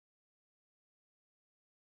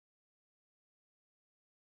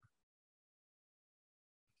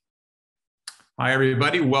Hi,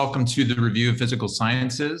 everybody. Welcome to the Review of Physical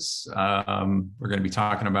Sciences. We're going to be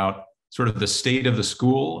talking about sort of the state of the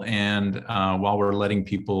school. And while we're letting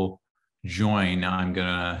people join, I'm going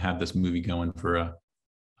to have this movie going for a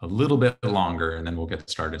little bit longer, and then we'll get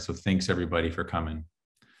started. So thanks, everybody, for coming.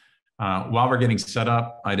 While we're getting set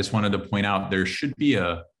up, I just wanted to point out there should be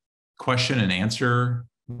a question and answer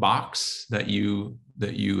box that you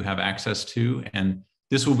have access to. And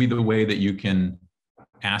this will be the way that you can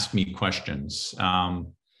ask me questions.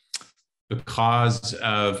 Because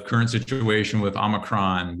of current situation with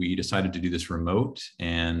Omicron, we decided to do this remote.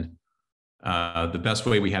 And the best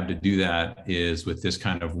way we have to do that is with this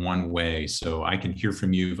kind of one way. So I can hear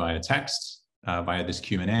from you via text, via this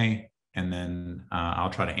Q&A, and then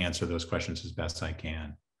I'll try to answer those questions as best I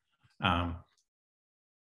can.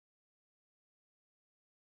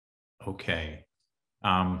 Okay.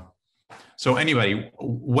 So anyway,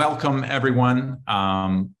 welcome everyone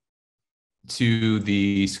to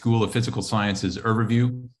the School of Physical Sciences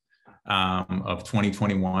overview of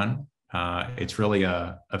 2021. It's really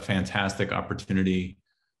a fantastic opportunity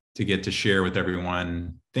to get to share with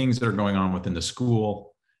everyone things that are going on within the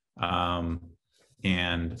school and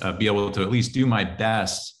be able to at least do my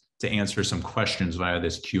best to answer some questions via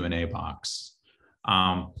this Q&A box.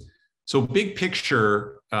 So big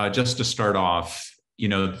picture, just to start off, you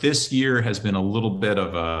know, this year has been a little bit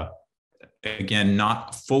of again,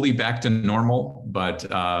 not fully back to normal, but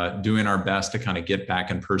doing our best to kind of get back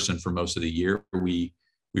in person for most of the year. We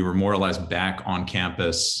were more or less back on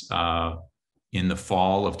campus in the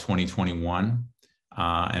fall of 2021.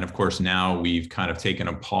 And of course, now we've kind of taken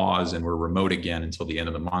a pause and we're remote again until the end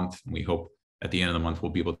of the month. And we hope at the end of the month,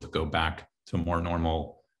 we'll be able to go back to more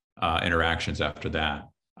normal interactions after that.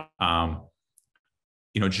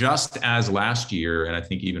 You know, just as last year, and I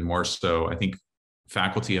think even more so, I think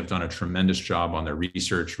faculty have done a tremendous job on their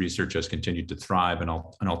research. Research has continued to thrive, and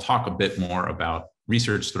I'll talk a bit more about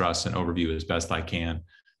research thrusts and overview as best I can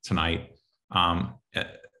tonight.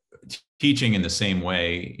 Teaching in the same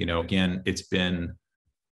way, you know, again, it's been,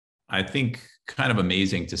 I think, kind of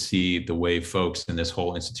amazing to see the way folks in this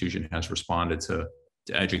whole institution has responded to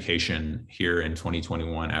education here in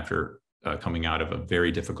 2021 after coming out of a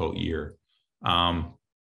very difficult year.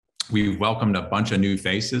 We welcomed a bunch of new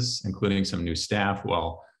faces, including some new staff who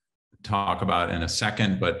I'll talk about in a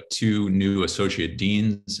second, but 2 new associate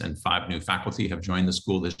deans and 5 new faculty have joined the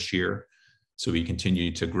school this year. So we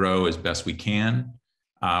continue to grow as best we can.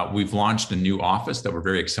 We've launched a new office that we're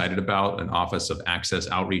very excited about, an Office of Access,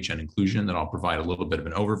 Outreach, and Inclusion that I'll provide a little bit of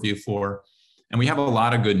an overview for. And we have a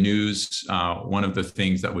lot of good news. One of the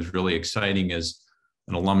things that was really exciting is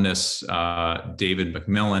an alumnus, David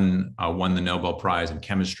MacMillan, won the Nobel Prize in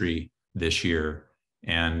Chemistry this year.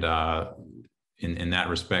 And in that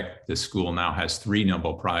respect, the school now has 3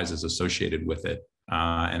 Nobel Prizes associated with it.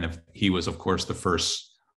 And he was, of course, the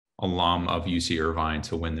first alum of UC Irvine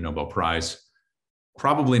to win the Nobel Prize.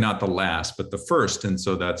 Probably not the last, but the first. And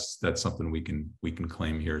so that's something we can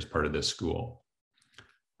claim here as part of this school.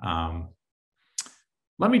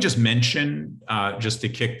 Let me just mention, just to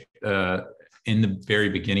kick in the very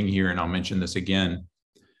beginning here, and I'll mention this again,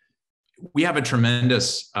 we have a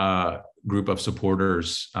tremendous group of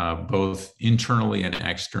supporters, both internally and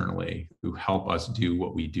externally, who help us do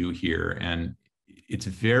what we do here. And it's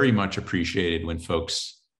very much appreciated when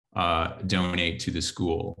folks donate to the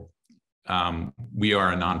school. We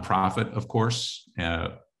are a nonprofit, of course.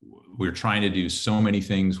 We're trying to do so many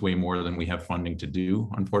things, way more than we have funding to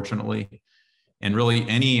do, unfortunately. And really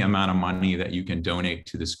any amount of money that you can donate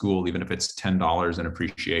to the school, even if it's $10 in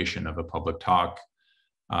appreciation of a public talk,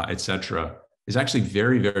 et cetera, is actually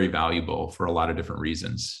very, very valuable for a lot of different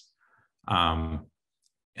reasons.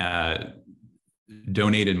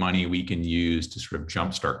 Donated money we can use to sort of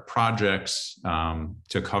jumpstart projects,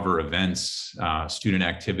 to cover events, student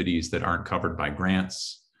activities that aren't covered by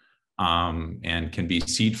grants, and can be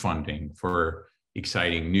seed funding for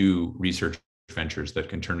exciting new research ventures that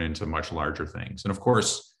can turn into much larger things. And of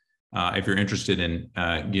course, if you're interested in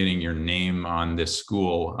getting your name on this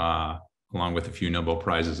school, along with a few Nobel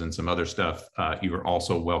Prizes and some other stuff, you are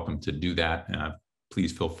also welcome to do that.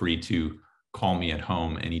 Please feel free to call me at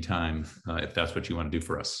home anytime if that's what you want to do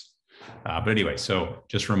for us. But anyway, so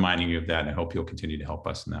just reminding you of that, and I hope you'll continue to help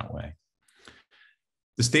us in that way.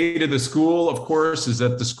 The state of the school, of course, is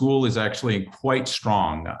that the school is actually quite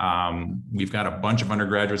strong. We've got a bunch of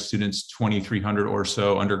undergraduate students, 2,300 or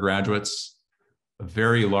so undergraduates, a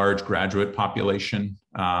very large graduate population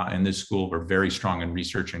in this school. We're very strong in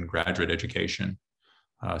research and graduate education,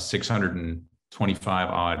 625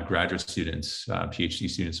 odd graduate students, PhD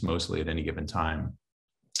students mostly at any given time.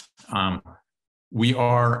 We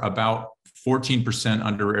are about 14%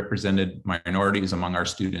 underrepresented minorities among our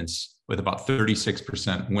students, with about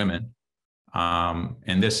 36% women.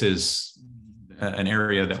 And this is an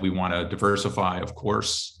area that we want to diversify, of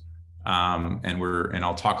course. And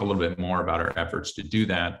I'll talk a little bit more about our efforts to do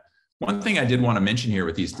that. One thing I did want to mention here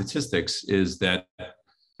with these statistics is that,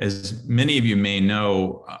 as many of you may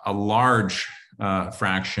know, a large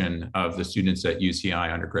fraction of the students at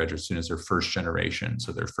UCI, undergraduate students, are first generation.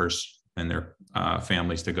 So they're first in their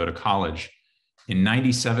families to go to college. And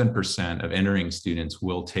 97% of entering students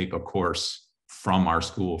will take a course from our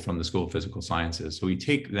school, from the School of Physical Sciences. So we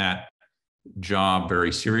take that job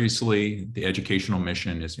very seriously. The educational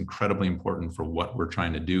mission is incredibly important for what we're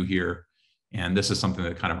trying to do here. And this is something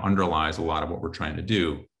that kind of underlies a lot of what we're trying to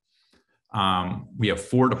do. We have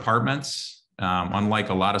 4 departments. Unlike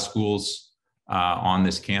a lot of schools on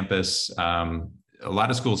this campus, a lot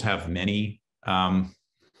of schools have many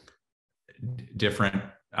different,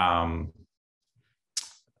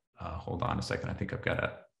 hold on a second, I think I've got it.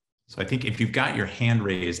 So I think if you've got your hand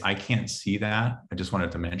raised, I can't see that. I just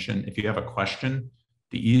wanted to mention, if you have a question,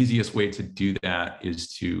 the easiest way to do that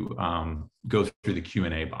is to go through the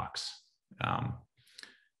Q&A box.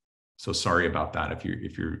 So sorry about that.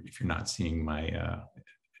 If you're not seeing my,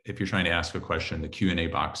 if you're trying to ask a question, the Q&A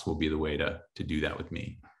box will be the way to do that with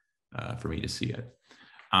me, for me to see it.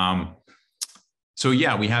 So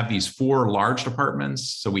yeah, we have these 4 large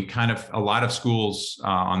departments. So we kind of, a lot of schools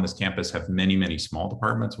on this campus have many, many small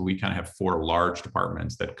departments, but we kind of have 4 large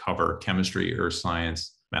departments that cover chemistry, earth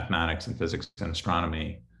science, mathematics, and physics and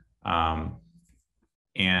astronomy.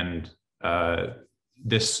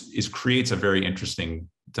 This creates a very interesting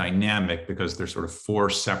dynamic, because there's sort of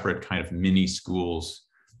 4 separate kind of mini schools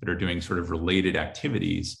that are doing sort of related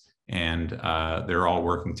activities, and they're all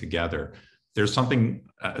working together. There's something,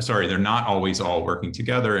 they're not always all working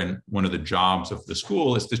together. And one of the jobs of the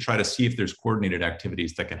school is to try to see if there's coordinated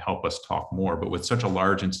activities that can help us talk more. But with such a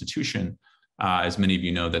large institution, as many of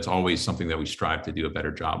you know, that's always something that we strive to do a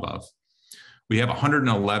better job of. We have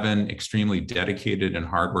 111 extremely dedicated and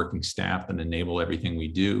hardworking staff that enable everything we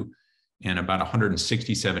do, and about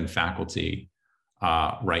 167 faculty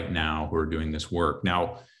right now who are doing this work.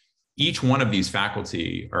 Now, each one of these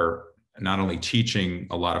faculty are not only teaching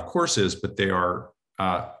a lot of courses, but they are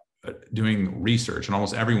doing research, and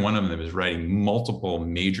almost every one of them is writing multiple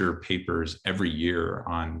major papers every year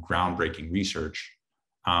on groundbreaking research.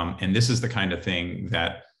 And this is the kind of thing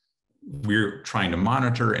that we're trying to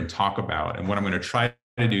monitor and talk about. And what I'm going to try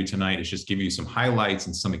to do tonight is just give you some highlights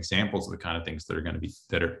and some examples of the kind of things that are going to be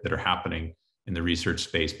that are happening in the research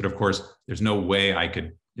space. But of course, there's no way I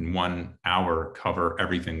could in 1 hour cover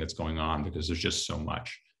everything that's going on, because there's just so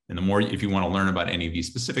much. And the more, if you want to learn about any of these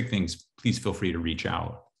specific things, please feel free to reach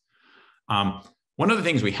out. One of the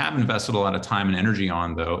things we have invested a lot of time and energy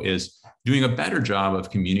on, though, is doing a better job of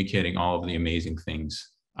communicating all of the amazing things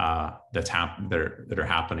that are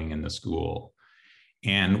happening in the school.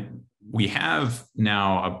 And we have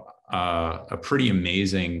now a pretty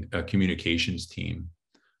amazing communications team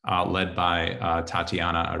led by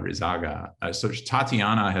Tatiana Arizaga. So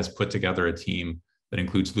Tatiana has put together a team that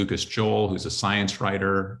includes Lucas Joel, who's a science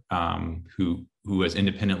writer who has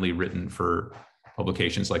independently written for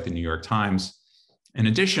publications like the New York Times. In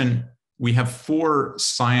addition, we have 4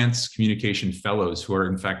 science communication fellows who are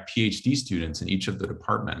in fact PhD students in each of the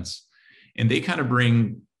departments. And they kind of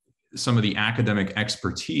bring some of the academic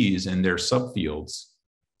expertise in their subfields.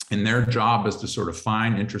 And their job is to sort of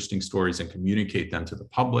find interesting stories and communicate them to the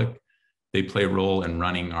public. They play a role in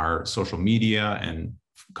running our social media and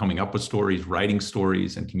coming up with stories, writing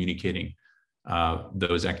stories, and communicating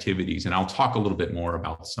those activities. And I'll talk a little bit more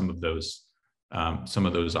about some of those,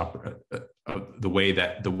 the way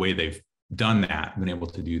they've done that, been able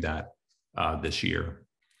to do that this year.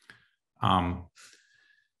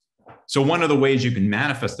 So one of the ways you can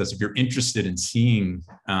manifest this, if you're interested in seeing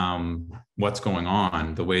what's going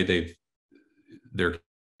on, the way they're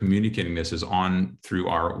communicating this is through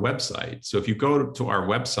our website. So if you go to our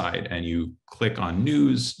website and you click on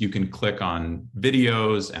news, you can click on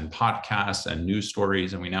videos and podcasts and news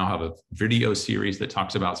stories. And we now have a video series that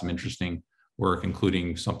talks about some interesting work,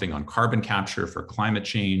 including something on carbon capture for climate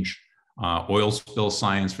change, oil spill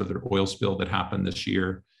science for the oil spill that happened this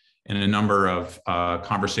year, and a number of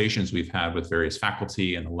conversations we've had with various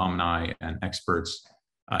faculty and alumni and experts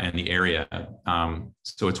in the area.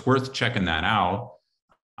 So it's worth checking that out.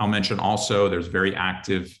 I'll mention also there's very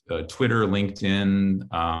active Twitter, LinkedIn,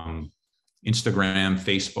 Instagram,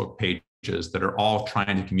 Facebook pages that are all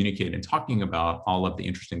trying to communicate and talking about all of the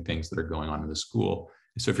interesting things that are going on in the school.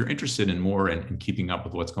 So if you're interested in more and keeping up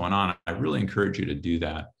with what's going on, I really encourage you to do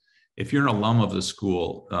that. if you're an alum of the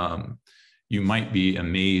school, you might be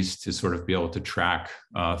amazed to sort of be able to track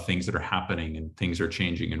things that are happening, and things are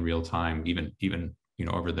changing in real time, even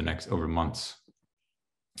over months.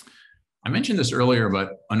 I mentioned this earlier, but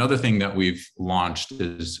another thing that we've launched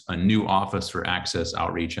is a new office for access,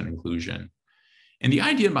 outreach, and inclusion. And the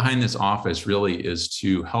idea behind this office really is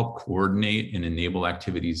to help coordinate and enable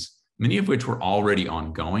activities, many of which were already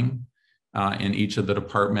ongoing in each of the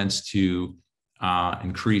departments, to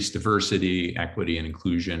increase diversity, equity, and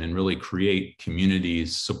inclusion, and really create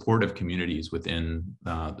communities, supportive communities within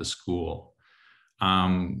the school.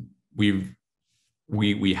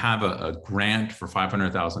 We have a grant for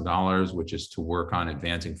 $500,000, which is to work on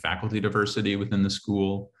advancing faculty diversity within the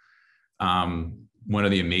school. One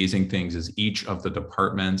of the amazing things is each of the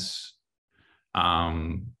departments,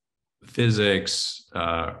 physics,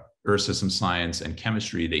 earth system science, and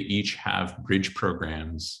chemistry, they each have bridge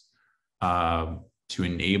programs to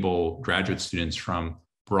enable graduate students from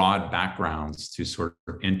broad backgrounds to sort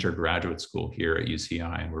of enter graduate school here at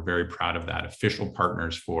UCI. And we're very proud of that. Official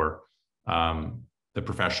partners for the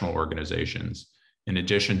professional organizations, in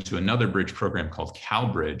addition to another bridge program called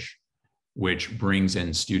CalBridge, which brings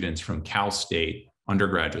in students from Cal State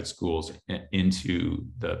undergraduate schools into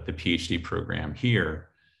the PhD program here.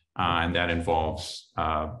 And that involves,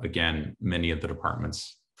 again, many of the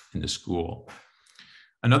departments in the school.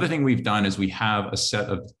 Another thing we've done is we have a set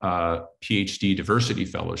of PhD diversity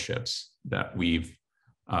fellowships that we've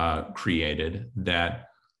created that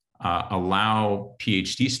allow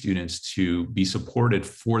PhD students to be supported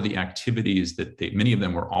for the activities that many of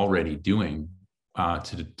them were already doing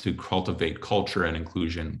to cultivate culture and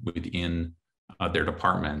inclusion within their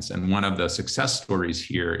departments. And one of the success stories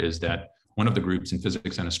here is that one of the groups in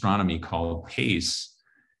physics and astronomy called PACE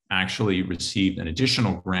actually received an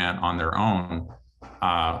additional grant on their own,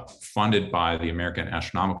 funded by the American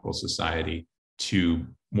Astronomical Society, to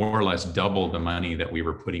more or less double the money that we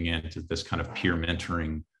were putting into this kind of peer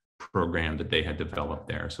mentoring program that they had developed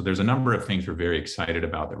there. So there's a number of things we're very excited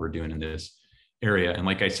about that we're doing in this area. And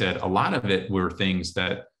like I said, a lot of it were things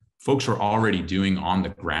that folks were already doing on the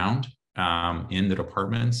ground in the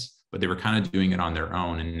departments, but they were kind of doing it on their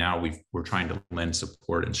own. And now we're trying to lend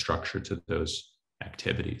support and structure to those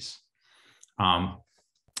activities.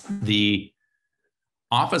 The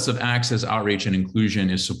Office of Access, Outreach, and Inclusion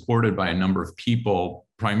is supported by a number of people.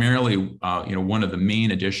 Primarily, one of the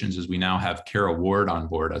main additions is we now have Kara Ward on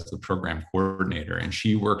board as the program coordinator, and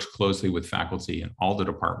she works closely with faculty in all the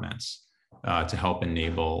departments to help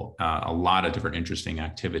enable a lot of different interesting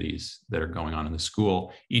activities that are going on in the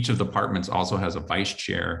school. Each of the departments also has a vice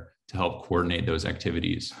chair to help coordinate those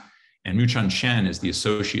activities. And Mu-Chun Chen is the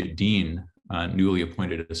associate dean, newly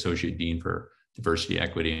appointed associate dean for diversity,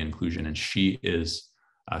 equity, and inclusion, and she is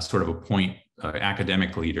sort of a point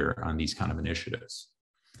academic leader on these kind of initiatives.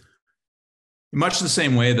 In much the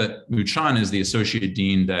same way that Mu-Chun is the associate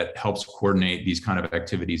dean that helps coordinate these kind of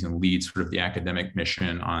activities and leads sort of the academic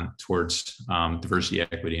mission towards diversity,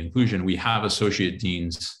 equity, and inclusion, we have associate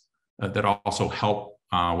deans that also help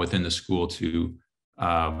within the school to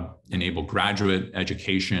enable graduate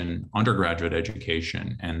education, undergraduate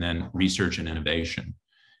education, and then research and innovation.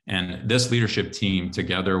 And this leadership team,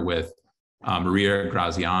 together with Maria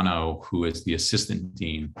Graziano, who is the assistant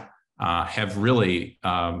dean, have really,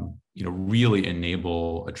 really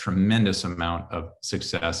enable a tremendous amount of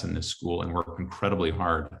success in this school and work incredibly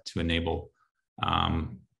hard to enable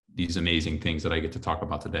these amazing things that I get to talk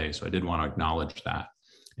about today. So I did want to acknowledge that.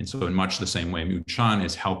 And so in much the same way, Mu-Chun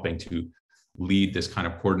is helping to lead this kind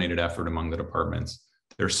of coordinated effort among the departments.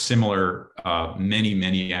 There's similar,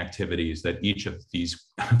 many activities that each of these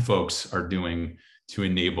folks are doing to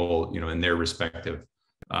enable, in their respective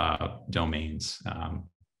domains.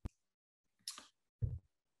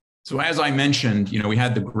 So as I mentioned, we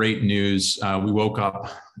had the great news. We woke up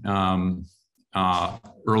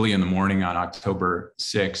early in the morning on October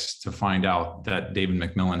 6th to find out that David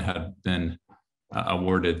MacMillan had been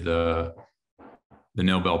awarded the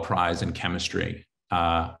Nobel Prize in chemistry.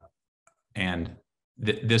 And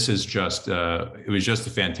this is just, it was just a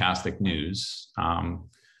fantastic news.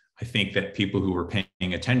 I think that people who were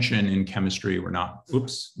paying attention in chemistry were not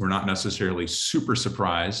necessarily super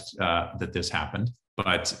surprised that this happened,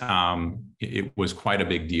 but it was quite a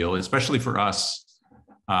big deal, especially for us,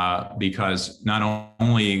 because not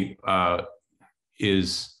only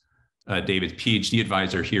is David's PhD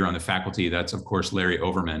advisor here on the faculty, that's of course Larry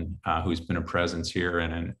Overman, who's been a presence here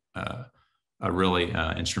and a really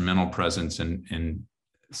instrumental presence in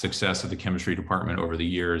success of the chemistry department over the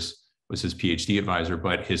years. was his PhD advisor,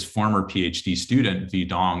 but his former PhD student, Vi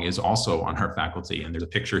Dong, is also on our faculty. And there's a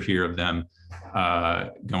picture here of them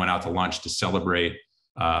going out to lunch to celebrate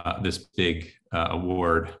this big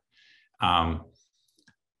award.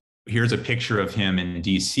 Here's a picture of him in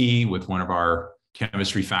DC with one of our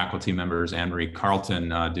chemistry faculty members, Anne-Marie Carlton,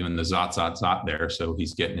 doing the zot, zot, zot there. So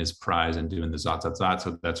he's getting his prize and doing the zot, zot, zot.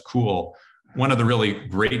 So that's cool. One of the really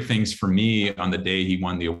great things for me on the day he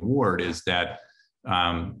won the award is that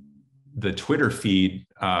the Twitter feed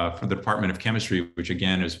for the Department of Chemistry, which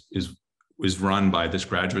again is run by this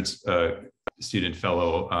graduate student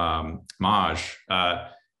fellow, Maj,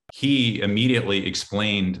 he immediately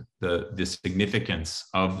explained the significance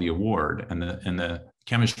of the award and the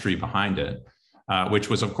chemistry behind it, which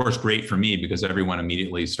was of course great for me because everyone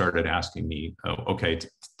immediately started asking me, oh, okay,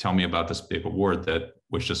 tell me about this big award that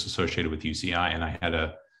was just associated with UCI. And I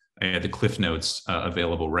had the Cliff Notes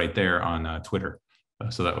available right there on Twitter.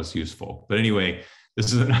 So that was useful. But anyway,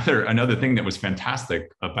 this is another thing that was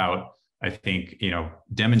fantastic about, I think,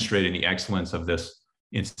 demonstrating the excellence of this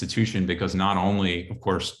institution, because not only, of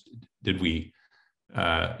course, did we,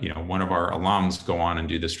 one of our alums go on and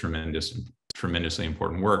do this tremendously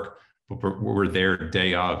important work, but we're there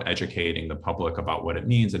day of educating the public about what it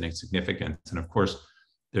means and its significance. And of course,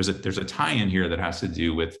 there's a tie-in here that has to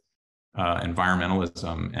do with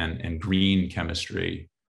environmentalism and green chemistry.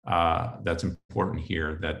 That's important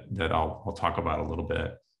here that I'll talk about a little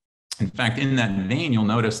bit. In fact, in that vein, you'll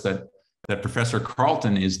notice that Professor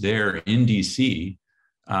Carlton is there in DC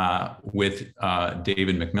with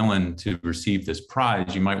David MacMillan to receive this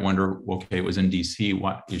prize. You might wonder, okay, it was in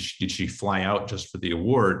DC. Did she fly out just for the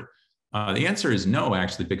award? The answer is no,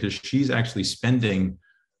 actually, because she's actually spending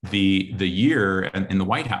the year in the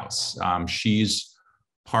White House. She's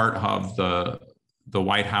part of the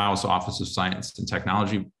White House Office of Science and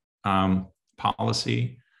Technology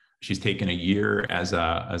policy. She's taken a year as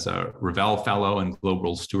a Revell Fellow in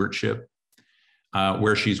Global Stewardship,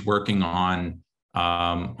 where she's working on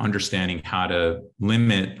understanding how to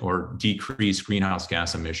limit or decrease greenhouse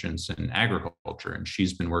gas emissions in agriculture. And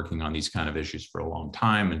she's been working on these kind of issues for a long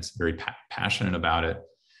time and is very passionate about it.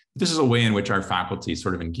 This is a way in which our faculty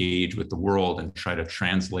sort of engage with the world and try to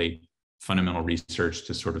translate fundamental research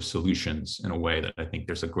to sort of solutions in a way that I think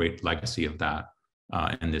there's a great legacy of that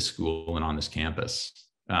in this school and on this campus.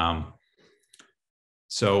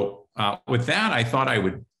 So with that, I thought I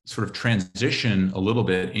would sort of transition a little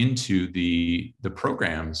bit into the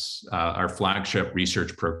programs, our flagship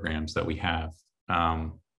research programs that we have.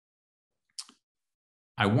 I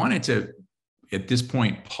wanted to, at this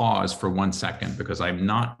point, pause for 1 second because I'm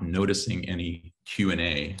not noticing any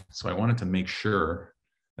Q&A. So I wanted to make sure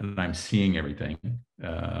that I'm seeing everything.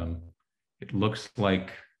 It looks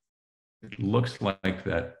like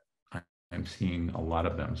that I'm seeing a lot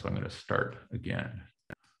of them. So I'm going to start again.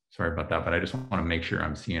 Sorry about that, but I just want to make sure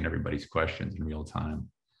I'm seeing everybody's questions in real time.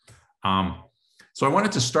 So I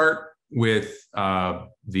wanted to start with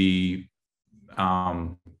the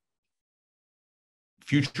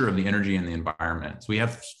future of the energy and the environment. So we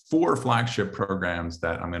have 4 flagship programs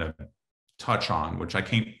that I'm going to touch on, which I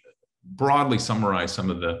can broadly summarize some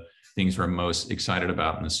of the things we're most excited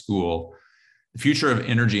about in the school. The future of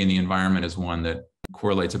energy and the environment is one that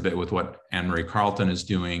correlates a bit with what Anne-Marie Carlton is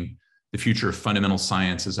doing. The future of fundamental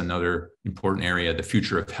science is another important area, the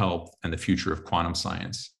future of health, and the future of quantum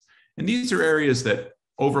science. And these are areas that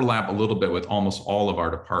overlap a little bit with almost all of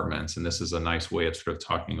our departments. And this is a nice way of sort of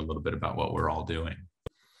talking a little bit about what we're all doing.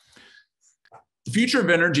 The future of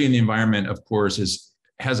energy and the environment, of course,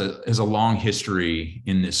 has a long history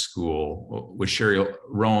in this school with Sherry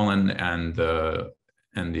Rowland and the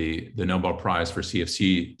Nobel Prize for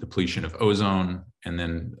CFC depletion of ozone, and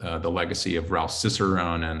then the legacy of Ralph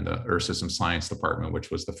Cicerone and the Earth System Science Department,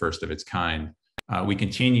 which was the first of its kind. We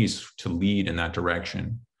continue to lead in that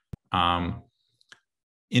direction.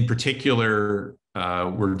 In particular,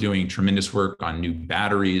 we're doing tremendous work on new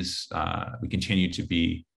batteries. We continue to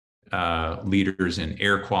be leaders in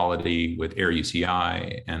air quality with Air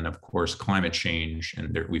UCI, and of course, climate change.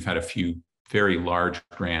 And we've had a few very large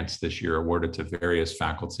grants this year awarded to various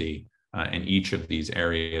faculty in each of these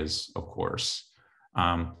areas, of course.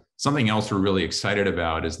 Something else we're really excited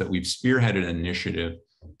about is that we've spearheaded an initiative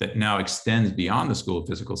that now extends beyond the School of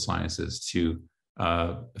Physical Sciences to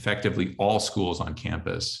effectively all schools on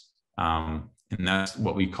campus. And that's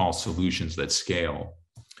what we call Solutions That Scale.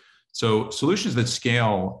 So Solutions That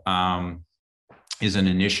Scale is an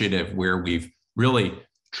initiative where we've really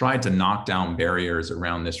tried to knock down barriers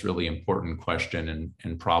around this really important question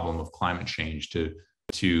and problem of climate change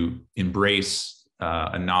to embrace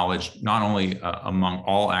a knowledge not only among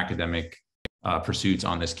all academic pursuits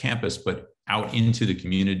on this campus, but out into the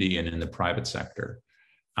community and in the private sector.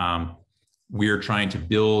 We're trying to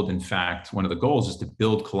build, in fact, one of the goals is to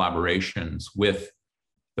build collaborations with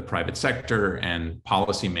the private sector and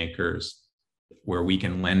policymakers where we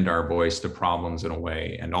can lend our voice to problems in a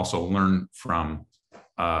way and also learn from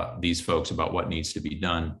these folks about what needs to be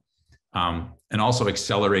done. And also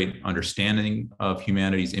accelerate understanding of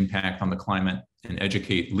humanity's impact on the climate and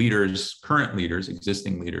educate leaders, current leaders,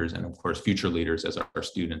 existing leaders, and of course, future leaders as our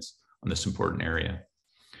students on this important area.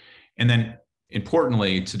 And then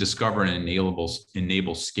importantly, to discover and enable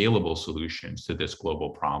scalable solutions to this global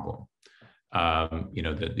problem.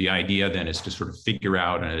 The idea then is to sort of figure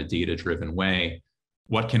out in a data-driven way,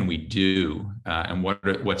 what can we do and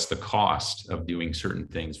what's the cost of doing certain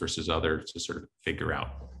things versus others to sort of figure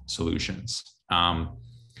out solutions.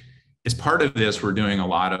 As part of this, we're doing a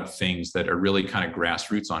lot of things that are really kind of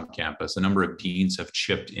grassroots on campus. A number of deans have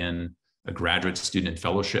chipped in graduate student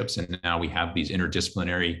fellowships, and now we have these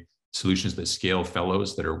interdisciplinary solutions that scale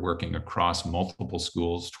fellows that are working across multiple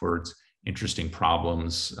schools towards interesting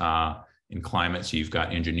problems in climate. So you've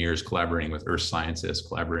got engineers collaborating with earth scientists,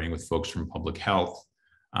 collaborating with folks from public health,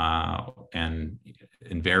 and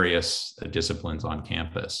in various disciplines on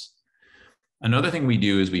campus. Another thing we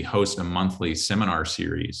do is we host a monthly seminar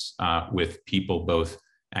series with people, both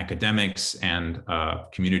academics and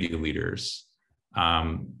community leaders.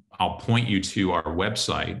 I'll point you to our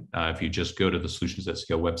website. If you just go to the Solutions at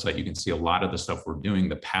Scale website, you can see a lot of the stuff we're doing.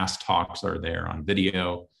 The past talks are there on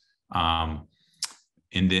video. On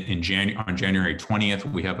January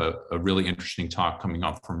 20th, we have a really interesting talk coming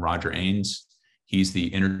up from Roger Ains. He's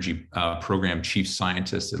the energy program chief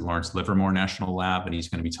scientist at Lawrence Livermore National Lab, and he's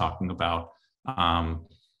going to be talking about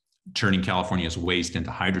turning California's waste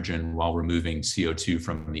into hydrogen while removing CO2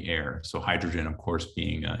 from the air. So hydrogen, of course,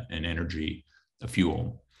 being an energy, a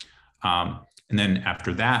fuel. And then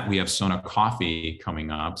after that, we have Sona Coffee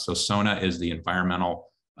coming up. So Sona is the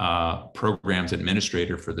environmental programs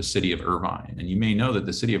administrator for the city of Irvine. And you may know that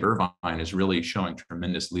the city of Irvine is really showing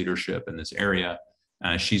tremendous leadership in this area.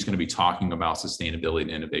 She's going to be talking about sustainability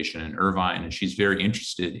and innovation in Irvine. And she's very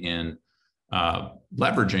interested in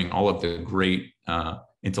leveraging all of the great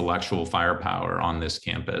intellectual firepower on this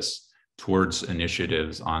campus towards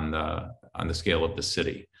initiatives on the scale of the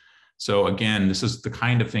city. So again, this is the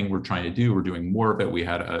kind of thing we're trying to do. We're doing more of it. We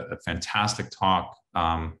had a fantastic talk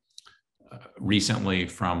recently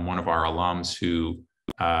from one of our alums who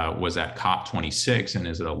was at COP26 and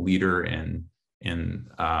is a leader in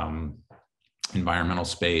environmental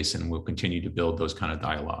space, and we'll continue to build those kind of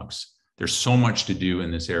dialogues. There's so much to do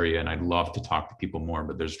in this area, and I'd love to talk to people more,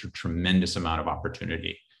 but there's a tremendous amount of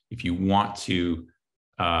opportunity. If you want to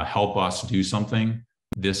help us do something,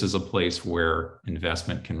 this is a place where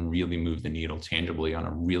investment can really move the needle tangibly on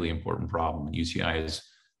a really important problem. And UCI is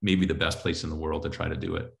maybe the best place in the world to try to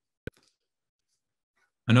do it.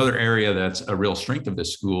 Another area that's a real strength of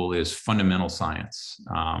this school is fundamental science.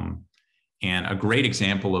 And a great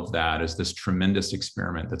example of that is this tremendous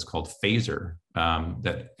experiment that's called PHASER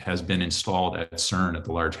that has been installed at CERN at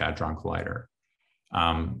the Large Hadron Collider.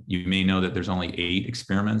 You may know that there's only 8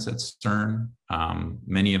 experiments at CERN.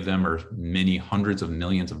 Many of them are many hundreds of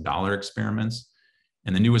millions of dollar experiments.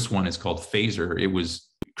 And the newest one is called PHASER. It was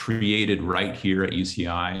created right here at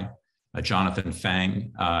UCI. Jonathan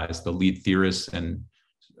Fang is the lead theorist, and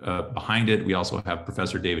behind it, we also have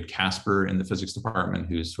Professor David Casper in the physics department,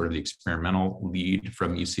 who's sort of the experimental lead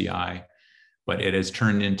from UCI. But it has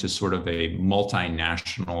turned into sort of a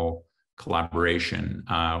multinational collaboration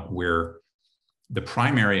where the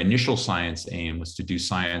primary initial science aim was to do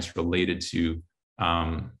science related to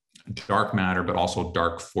dark matter, but also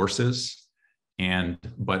dark forces.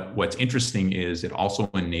 But what's interesting is it also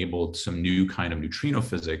enabled some new kind of neutrino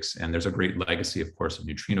physics. And there's a great legacy, of course, of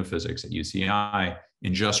neutrino physics at UCI.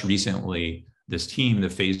 And just recently, this team, the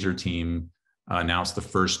PHASER team, announced the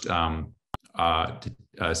first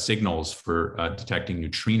signals for detecting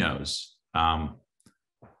neutrinos at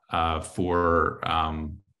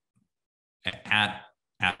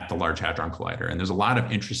the Large Hadron Collider. And there's a lot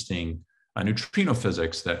of interesting neutrino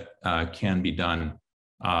physics that can be done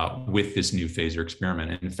with this new PHASER experiment.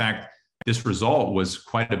 And in fact, this result was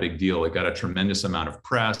quite a big deal. It got a tremendous amount of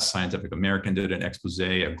press. Scientific American did an expose,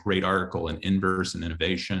 a great article in Inverse and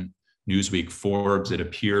Innovation, Newsweek, Forbes. It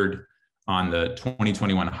appeared on the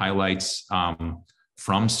 2021 highlights from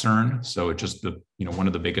CERN. So it just one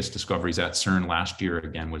of the biggest discoveries at CERN last year,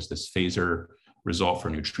 again, was this PHASER result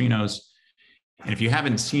for neutrinos. And if you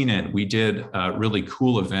haven't seen it, we did a really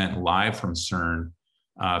cool event live from CERN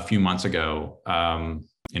a few months ago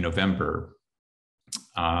in November,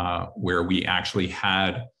 where we actually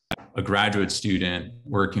had a graduate student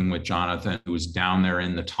working with Jonathan, who was down there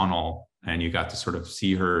in the tunnel, and you got to sort of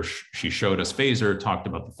see her. She showed us phaser, talked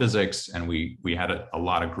about the physics, and we had a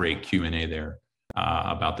lot of great Q&A there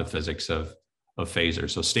about the physics of phaser.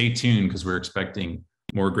 So stay tuned, because we're expecting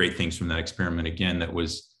more great things from that experiment, again, that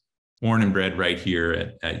was born and bred right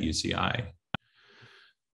here at UCI.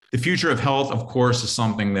 The future of health, of course, is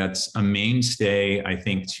something that's a mainstay, I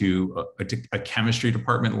think, to a chemistry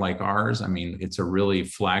department like ours. I mean, it's a really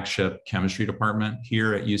flagship chemistry department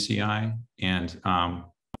here at UCI, and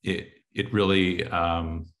it really,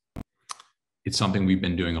 it's something we've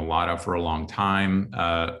been doing a lot of for a long time.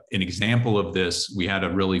 An example of this, we had a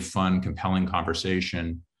really fun, compelling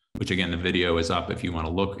conversation, which again, the video is up if you want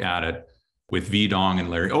to look at it, with V. Dong and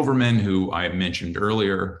Larry Overman, who I mentioned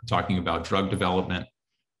earlier, talking about drug development.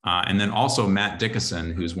 And then also Matt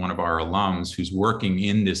Dickinson, who's one of our alums, who's working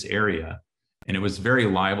in this area. And it was a very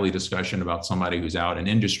lively discussion about somebody who's out in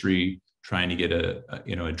industry trying to get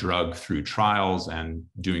a drug through trials and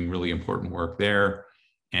doing really important work there.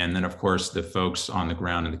 And then, of course, the folks on the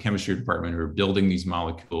ground in the chemistry department who are building these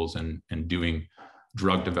molecules and doing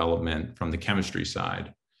drug development from the chemistry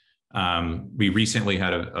side. We recently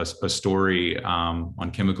had a story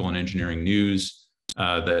on Chemical and Engineering News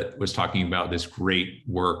that was talking about this great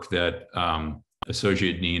work that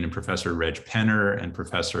Associate Dean and Professor Reg Penner and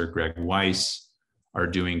Professor Greg Weiss are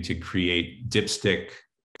doing to create dipstick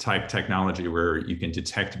type technology where you can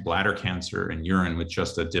detect bladder cancer in urine with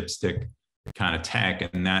just a dipstick kind of tech.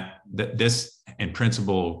 And this in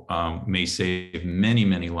principle may save many,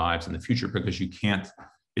 many lives in the future, because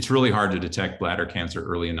it's really hard to detect bladder cancer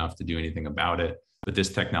early enough to do anything about it. But this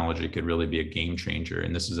technology could really be a game changer.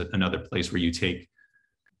 And this is another place where you take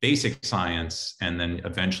basic science and then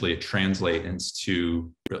eventually it translates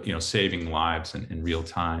into saving lives in real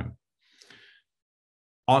time.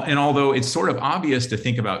 And although it's sort of obvious to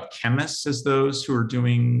think about chemists as those who are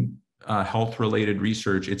doing health-related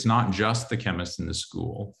research, it's not just the chemists in the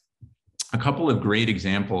school. A couple of great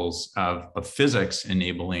examples of physics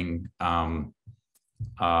enabling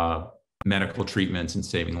medical treatments and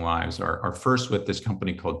saving lives are first with this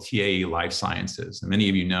company called TAE Life Sciences. And many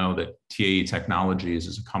of you know that TAE Technologies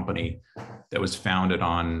is a company that was founded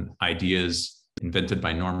on ideas invented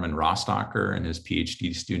by Norman Rostocker and his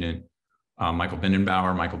PhD student, Michael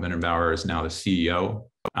Bindenbauer. Michael Bindenbauer is now the CEO.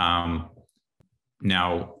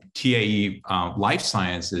 Now, TAE Life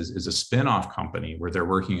Sciences is a spin-off company where they're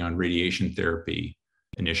working on radiation therapy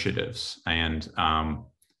initiatives. And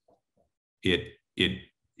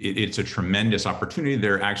it's a tremendous opportunity.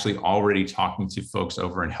 They're actually already talking to folks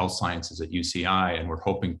over in health sciences at UCI, and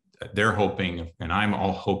they're hoping, and I'm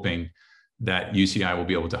all hoping that UCI will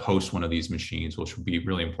be able to host one of these machines, which will be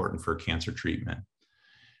really important for cancer treatment.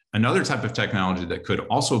 Another type of technology that could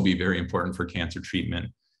also be very important for cancer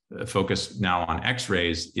treatment, focused now on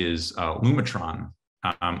X-rays, is Lumitron.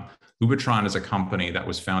 Lumitron is a company that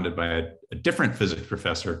was founded by a different physics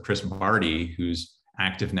professor, Chris Barty, who's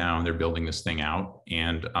active now, and they're building this thing out.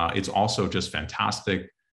 And it's also just fantastic.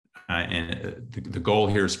 And the goal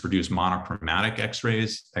here is to produce monochromatic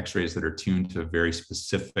X-rays that are tuned to a very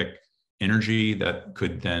specific energy that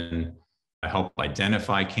could then help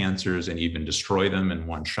identify cancers and even destroy them in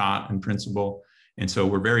one shot in principle. And so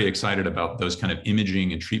we're very excited about those kind of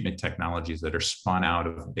imaging and treatment technologies that are spun out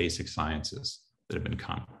of basic sciences that have been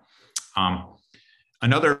come.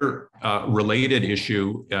 Another related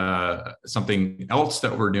issue, something else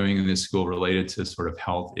that we're doing in this school related to sort of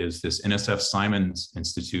health, is this NSF Simons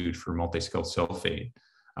Institute for Multiscale Cell Fate.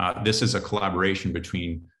 This is a collaboration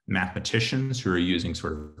between mathematicians who are using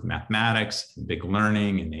sort of mathematics, big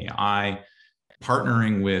learning, and AI,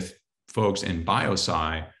 partnering with folks in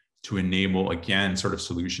biosci to enable, again, sort of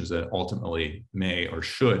solutions that ultimately may or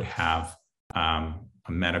should have a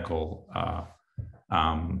medical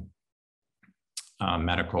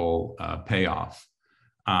payoff.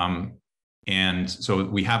 And so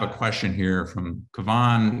we have a question here from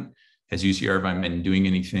Kavan. Has UC Irvine been doing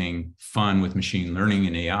anything fun with machine learning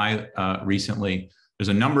and AI recently? There's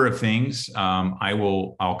a number of things.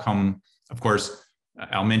 I'll come, of course,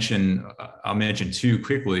 I'll mention two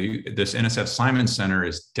quickly. This NSF Simons Center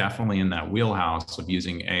is definitely in that wheelhouse of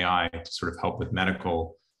using AI to sort of help with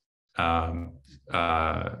medical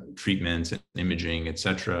treatments and imaging, et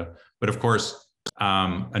cetera. But of course,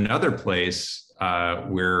 another place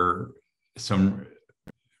where some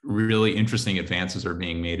really interesting advances are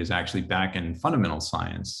being made is actually back in fundamental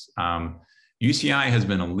science. UCI has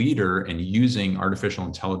been a leader in using artificial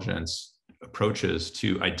intelligence approaches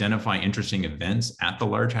to identify interesting events at the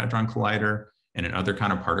Large Hadron Collider and in other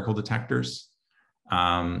kind of particle detectors,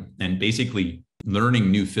 and basically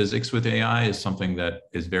learning new physics with AI is something that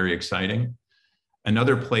is very exciting.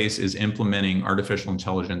 Another place is implementing artificial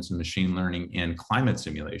intelligence and machine learning in climate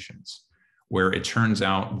simulations, where it turns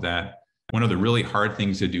out that one of the really hard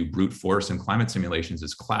things to do brute force in climate simulations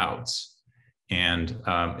is clouds. And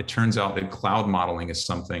it turns out that cloud modeling is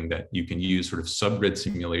something that you can use sort of subgrid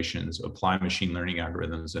simulations, apply machine learning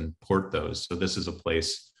algorithms, and port those. So this is a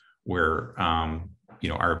place where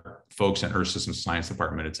our folks in Earth Systems Science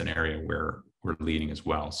Department, it's an area where we're leading as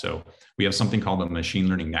well. So we have something called a machine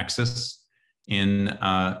learning nexus in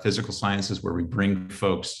physical sciences, where we bring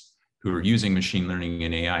folks who are using machine learning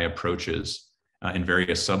and AI approaches in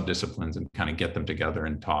various subdisciplines and kind of get them together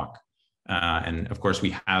and talk. And of course,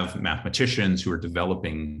 we have mathematicians who are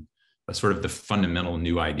developing sort of the fundamental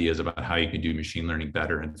new ideas about how you can do machine learning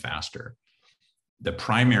better and faster. The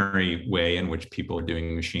primary way in which people are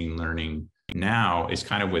doing machine learning now is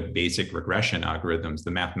kind of with basic regression algorithms.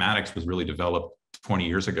 The mathematics was really developed 20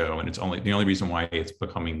 years ago, and the only reason why it's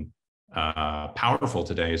becoming powerful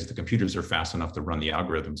today is that the computers are fast enough to run the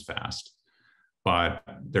algorithms fast. But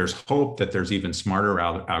there's hope that there's even smarter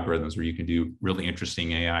algorithms where you can do really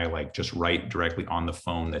interesting AI, like just write directly on the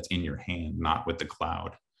phone that's in your hand, not with the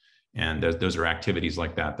cloud. And those are activities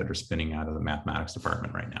like that that are spinning out of the mathematics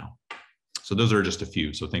department right now. So those are just a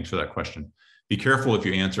few. So thanks for that question. Be careful if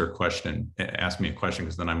you answer a question, ask me a question,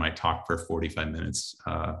 because then I might talk for 45 minutes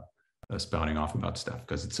spouting off about stuff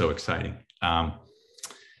because it's so exciting.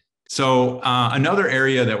 Another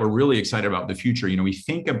area that we're really excited about in the future, we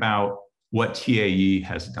think about what TAE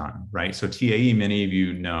has done, right? So TAE, many of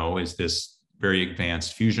you know, is this very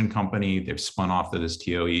advanced fusion company. They've spun off to this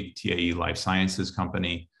TAE Life Sciences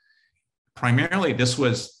company. Primarily, this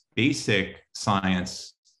was basic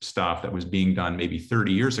science stuff that was being done maybe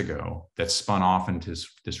 30 years ago that spun off into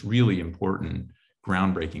this really important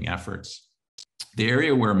groundbreaking efforts. The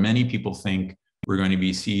area where many people think we're going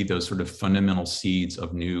to see those sort of fundamental seeds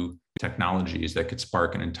of new technologies that could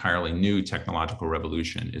spark an entirely new technological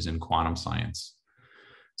revolution is in quantum science.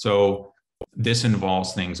 So this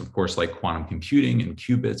involves things, of course, like quantum computing and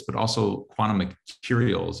qubits, but also quantum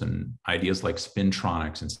materials and ideas like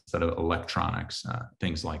spintronics instead of electronics,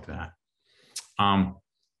 things like that.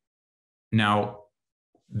 Now,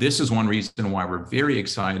 this is one reason why we're very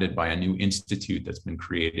excited by a new institute that's been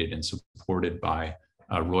created and supported by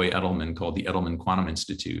Roy Edelman called the Edelman Quantum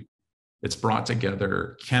Institute. It's brought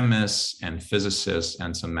together chemists and physicists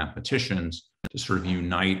and some mathematicians to sort of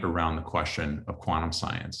unite around the question of quantum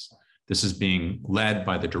science. This is being led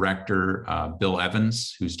by the director, Bill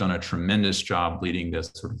Evans, who's done a tremendous job leading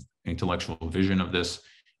this sort of intellectual vision of this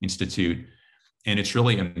institute. And it's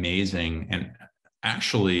really amazing and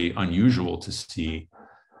actually unusual to see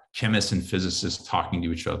chemists and physicists talking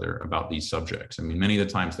to each other about these subjects. I mean, many of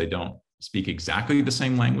the times they don't speak exactly the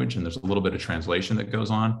same language, and there's a little bit of translation that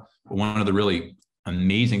goes on. But one of the really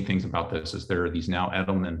amazing things about this is there are these now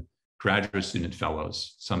Edelman graduate student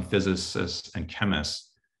fellows, some physicists and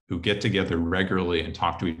chemists, who get together regularly and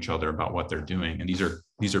talk to each other about what they're doing. And these are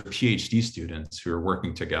PhD students who are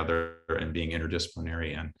working together and being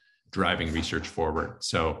interdisciplinary and driving research forward.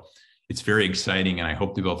 So it's very exciting, and I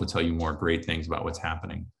hope to be able to tell you more great things about what's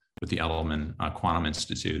happening with the Edelman Quantum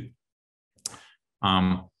Institute.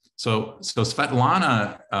 So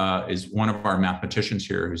Svetlana is one of our mathematicians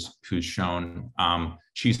here who's shown,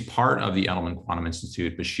 she's part of the Edelman Quantum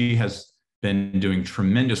Institute, but she has been doing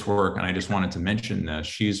tremendous work. And I just wanted to mention this.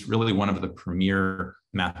 She's really one of the premier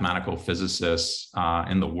mathematical physicists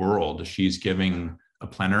in the world. She's giving a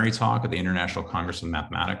plenary talk at the International Congress of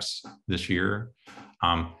Mathematics this year.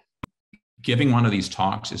 Giving one of these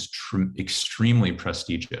talks is extremely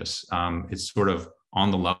prestigious. It's sort of on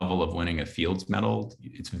the level of winning a Fields Medal.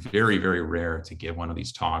 It's very, very rare to give one of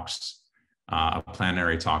these talks, a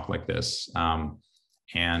plenary talk like this.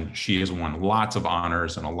 And she has won lots of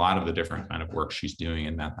honors and a lot of the different kind of work she's doing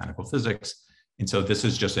in mathematical physics. And so this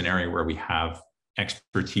is just an area where we have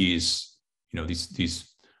expertise, these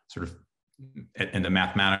sort of, and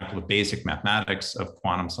the basic mathematics of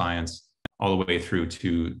quantum science, all the way through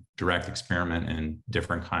to direct experiment and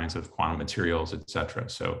different kinds of quantum materials, et cetera.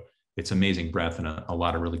 So it's amazing breadth and a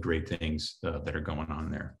lot of really great things that are going on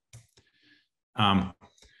there.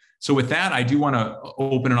 So with that, I do want to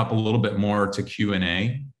open it up a little bit more to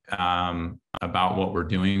Q&A about what we're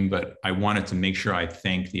doing, but I wanted to make sure I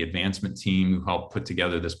thank the advancement team who helped put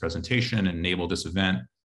together this presentation and enable this event,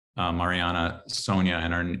 Mariana, Sonia,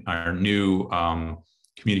 and our new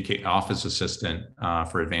office assistant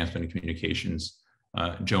for advancement and communications,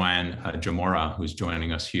 Joanne Jamora, who's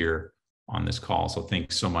joining us here on this call. So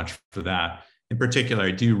thanks so much for that. In particular,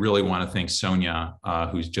 I do really want to thank Sonia,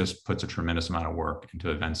 who's just puts a tremendous amount of work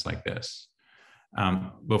into events like this.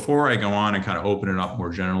 Before I go on and kind of open it up more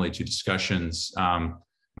generally to discussions,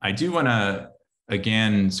 I do want to,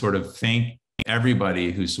 again, sort of thank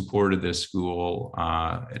everybody who supported this school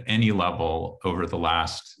at any level over the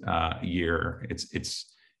last year.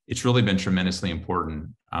 It's really been tremendously important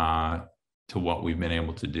to what we've been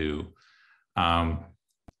able to do.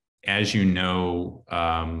 As you know,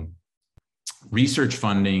 research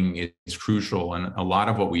funding is crucial, and a lot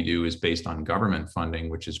of what we do is based on government funding,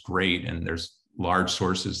 which is great, and there's large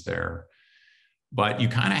sources there. But you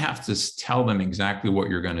kind of have to tell them exactly what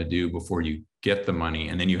you're going to do before you get the money,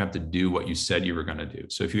 and then you have to do what you said you were going to do.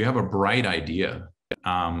 So if you have a bright idea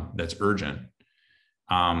that's urgent,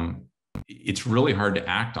 it's really hard to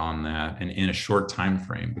act on that and in a short time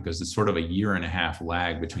frame, because it's sort of a 1.5 year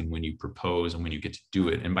lag between when you propose and when you get to do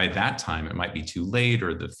it. And by that time, it might be too late,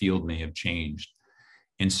 or the field may have changed.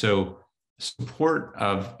 And so support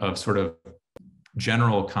of sort of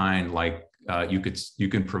general kind, like you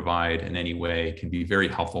can provide in any way, can be very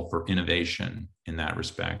helpful for innovation in that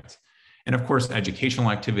respect. And of course,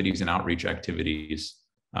 educational activities and outreach activities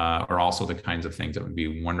are also the kinds of things that would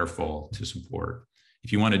be wonderful to support.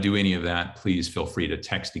 If you want to do any of that, please feel free to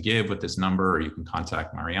text to give with this number, or you can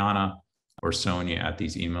contact Mariana or Sonia at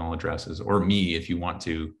these email addresses, or me if you want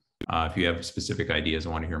to. If you have specific ideas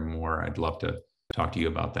and want to hear more, I'd love to talk to you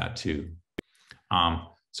about that too.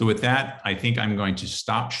 So with that, I think I'm going to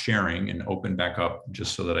stop sharing and open back up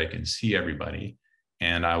just so that I can see everybody.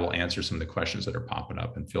 And I will answer some of the questions that are popping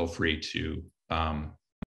up, and feel free to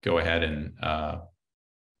go ahead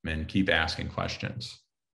and keep asking questions.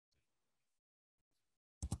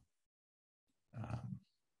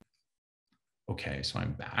 Okay, so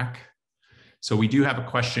I'm back. So we do have a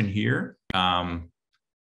question here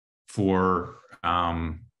for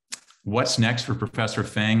what's next for Professor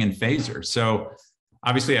Feng and Phaser. So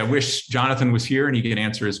obviously, I wish Jonathan was here and he could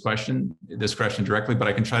answer this question directly, but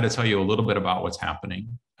I can try to tell you a little bit about what's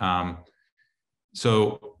happening.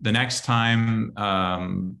 So the next time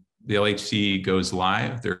the LHC goes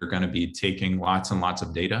live, they're going to be taking lots and lots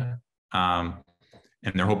of data.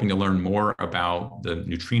 And they're hoping to learn more about the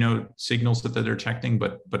neutrino signals that they're detecting.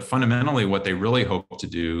 But fundamentally, what they really hope to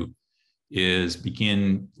do is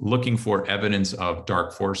begin looking for evidence of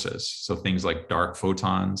dark forces. So things like dark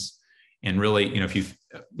photons. And really, if you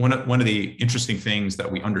one of the interesting things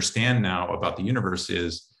that we understand now about the universe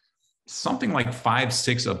is something like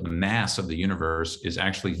 5/6 of the mass of the universe is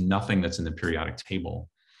actually nothing that's in the periodic table.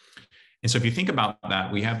 And so if you think about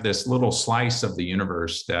that, we have this little slice of the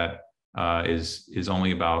universe that is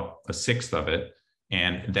only about 1/6 of it.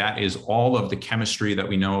 And that is all of the chemistry that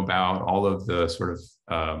we know about, all of the sort of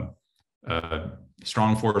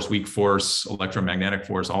strong force, weak force, electromagnetic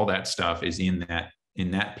force, all that stuff is in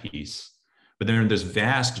that piece. But then this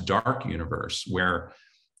vast dark universe where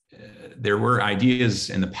there were ideas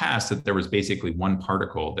in the past that there was basically one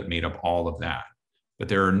particle that made up all of that. But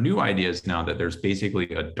there are new ideas now that there's basically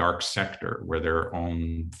a dark sector where there are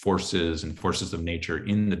own forces and forces of nature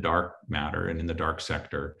in the dark matter and in the dark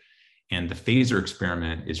sector. And the Phaser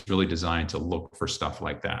experiment is really designed to look for stuff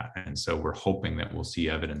like that. And so we're hoping that we'll see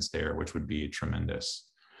evidence there, which would be tremendous.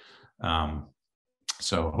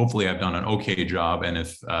 So hopefully I've done an okay job. And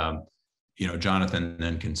if, Jonathan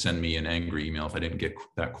then can send me an angry email if I didn't get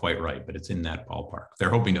that quite right, but it's in that ballpark. They're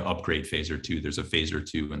hoping to upgrade Phaser 2. There's a Phaser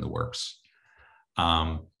 2 in the works.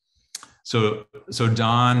 So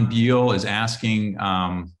Don Beal is asking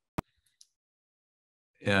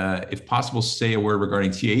if possible, say a word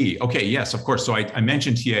regarding TAE. Okay, yes, of course. So I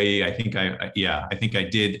mentioned TAE. I think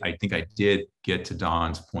I did get to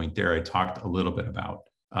Don's point there. I talked a little bit about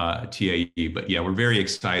TAE, but yeah, we're very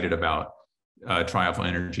excited about tri-alpha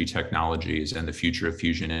energy technologies and the future of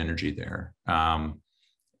fusion energy there.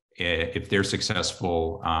 If they're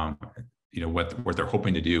successful, what they're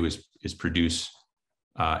hoping to do is produce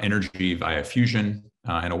energy via fusion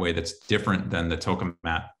in a way that's different than the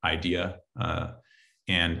tokamak idea.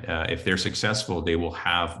 And if they're successful, they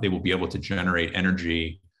will be able to generate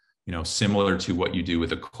energy, similar to what you do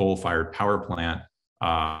with a coal-fired power plant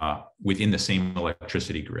within the same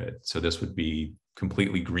electricity grid. So this would be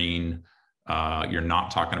completely green. You're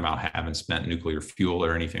not talking about having spent nuclear fuel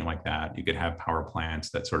or anything like that. You could have power plants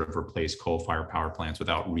that sort of replace coal-fired power plants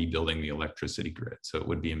without rebuilding the electricity grid. So it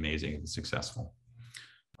would be amazing if it's successful.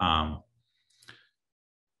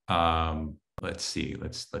 Let's see,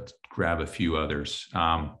 let's grab a few others.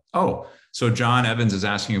 So John Evans is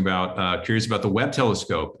asking about, curious about the Webb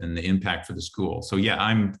telescope and the impact for the school. So yeah,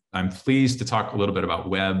 I'm pleased to talk a little bit about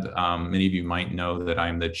Webb. Many of you might know that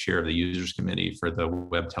I'm the chair of the users committee for the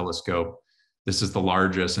Webb telescope. This is the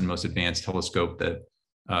largest and most advanced telescope that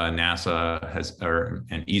NASA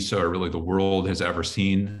and ESA, or really the world has ever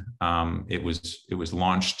seen. It was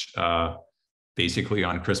launched basically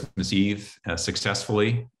on Christmas Eve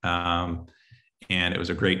successfully. And it was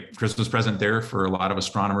a great Christmas present there for a lot of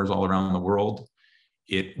astronomers all around the world.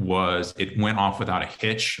 It went off without a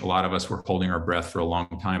hitch. A lot of us were holding our breath for a long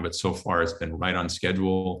time, but so far it's been right on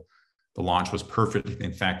schedule. The launch was perfect.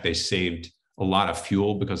 In fact, they saved a lot of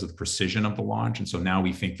fuel because of the precision of the launch. And so now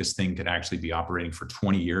we think this thing could actually be operating for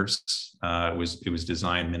 20 years. It was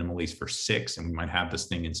designed minimally for 6, and we might have this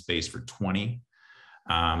thing in space for 20.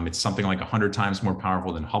 It's something like 100 times more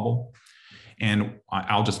powerful than Hubble. And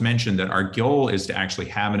I'll just mention that our goal is to actually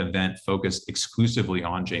have an event focused exclusively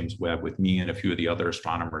on James Webb, with me and a few of the other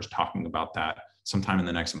astronomers talking about that sometime in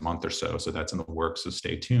the next month or so. So that's in the works, so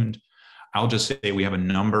stay tuned. I'll just say we have a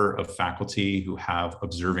number of faculty who have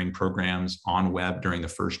observing programs on Webb during the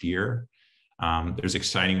first year. There's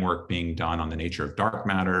exciting work being done on the nature of dark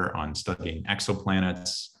matter, on studying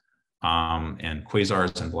exoplanets, and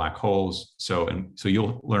quasars and black holes. So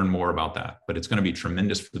you'll learn more about that, but it's going to be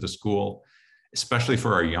tremendous for the school, especially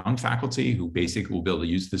for our young faculty who basically will be able to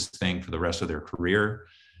use this thing for the rest of their career.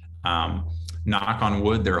 Knock on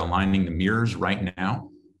wood, they're aligning the mirrors right now.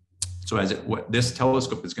 So what this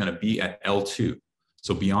telescope is going to be at L2,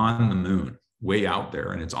 so beyond the moon, way out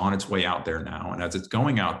there, and it's on its way out there now. And as it's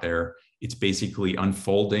going out there, it's basically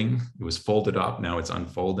unfolding. It was folded up, now it's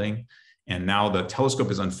unfolding. And now the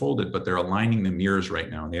telescope is unfolded, but they're aligning the mirrors right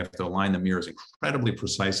now. And they have to align the mirrors incredibly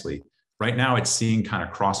precisely. Right now it's seeing kind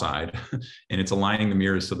of cross-eyed, and it's aligning the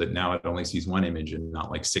mirrors so that now it only sees one image and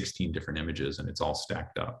not like 16 different images, and it's all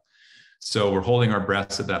stacked up. So we're holding our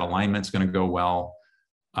breaths that that alignment's going to go well.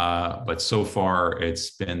 But so far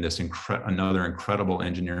it's been this another incredible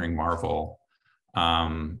engineering marvel.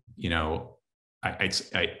 You know, I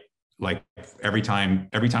like every time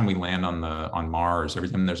we land on Mars, every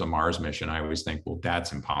time there's a Mars mission, I always think, well,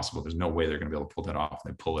 that's impossible. There's no way they're going to be able to pull that off.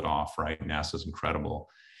 They pull it off, right? NASA's incredible.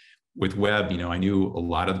 With Webb, you know, I knew a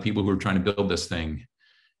lot of the people who were trying to build this thing,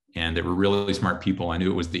 and they were really smart people. I knew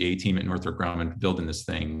it was the A team at Northrop Grumman building this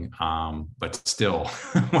thing, but still,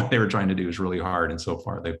 what they were trying to do is really hard, and so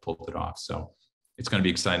far they pulled it off. So it's going to be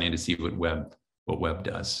exciting to see what Webb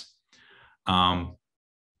does.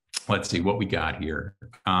 Let's see what we got here.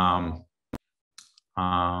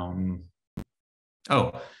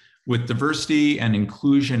 With diversity and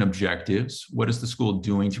inclusion objectives, what is the school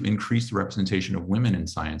doing to increase the representation of women in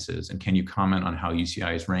sciences? And can you comment on how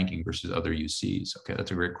UCI is ranking versus other UCs? Okay,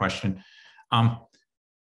 that's a great question.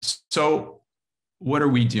 So what are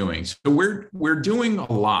we doing? So we're doing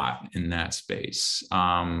a lot in that space.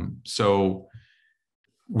 So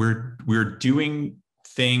we're doing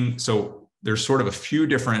things. So there's sort of a few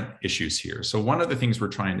different issues here. So one of the things we're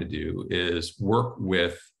trying to do is work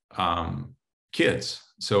with kids.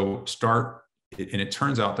 So and it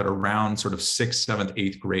turns out that around sort of 6th, 7th,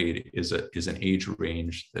 8th grade is an age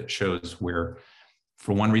range that shows where,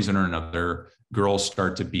 for one reason or another, girls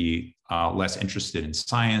start to be less interested in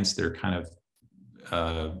science. They're kind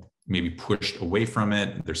of maybe pushed away from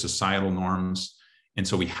it. There's societal norms. And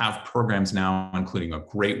so we have programs now, including a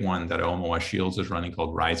great one that Omawa Shields is running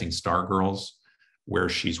called Rising Star Girls, where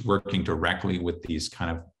she's working directly with these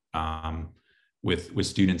kind of with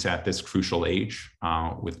students at this crucial age,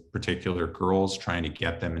 with particular girls, trying to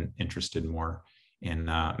get them interested more in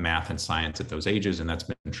math and science at those ages. And that's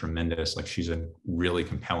been tremendous. Like, she's a really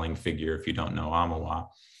compelling figure if you don't know Omawa.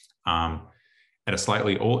 At a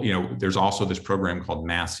slightly old, you know, there's also this program called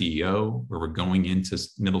Math CEO, where we're going into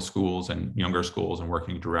middle schools and younger schools and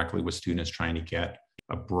working directly with students, trying to get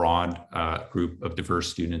a broad group of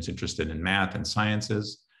diverse students interested in math and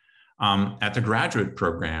sciences. At the graduate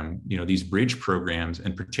program, you know, these bridge programs,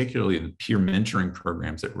 and particularly the peer mentoring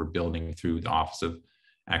programs that we're building through the Office of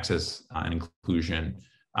Access and Inclusion,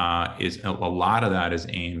 is a lot of that is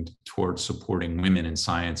aimed towards supporting women in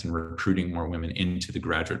science and recruiting more women into the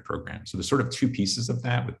graduate program. So there's sort of two pieces of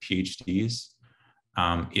that with PhDs.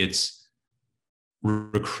 It's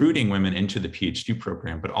recruiting women into the PhD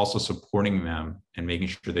program, but also supporting them and making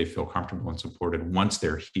sure they feel comfortable and supported once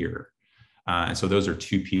they're here. And so those are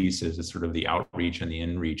two pieces. It's sort of the outreach and the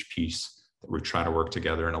in-reach piece that we try to work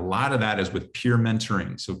together. And a lot of that is with peer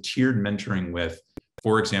mentoring. So tiered mentoring with,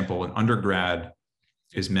 for example, an undergrad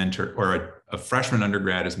is mentored, or a freshman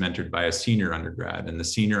undergrad is mentored by a senior undergrad, and the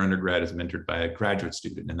senior undergrad is mentored by a graduate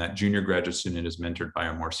student, and that junior graduate student is mentored by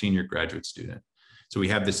a more senior graduate student. So we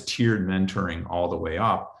have this tiered mentoring all the way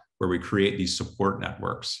up, where we create these support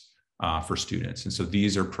networks for students. And so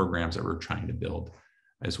these are programs that we're trying to build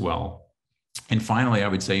as well. And finally, I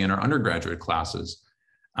would say in our undergraduate classes,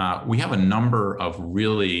 We have a number of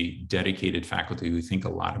really dedicated faculty who think a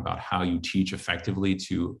lot about how you teach effectively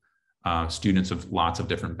to students of lots of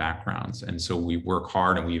different backgrounds. And so we work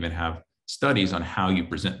hard, and we even have studies on how you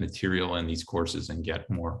present material in these courses and get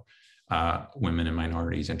more women and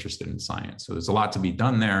minorities interested in science. So there's a lot to be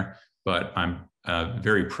done there, but I'm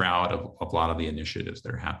very proud of a lot of the initiatives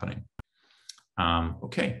that are happening.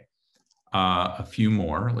 Okay, a few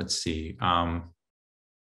more. Let's see.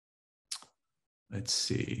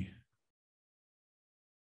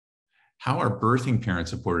 How are birthing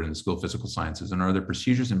parents supported in the School of Physical Sciences, and are there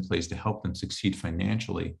procedures in place to help them succeed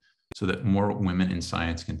financially so that more women in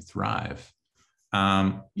science can thrive?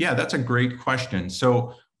 Yeah, that's a great question.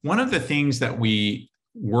 So one of the things that we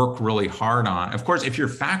work really hard on, of course, if you're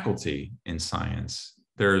faculty in science,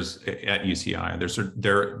 there's at UCI,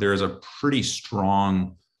 there's a pretty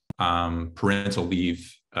strong parental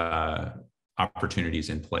leave opportunities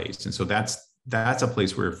in place. And so that's a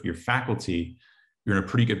place where if you're faculty, you're in a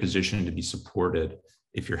pretty good position to be supported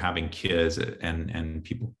if you're having kids and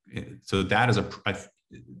people. So that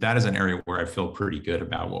is an area where I feel pretty good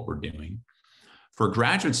about what we're doing. For a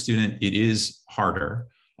graduate student, it is harder,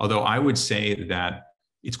 although I would say that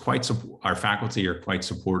our faculty are quite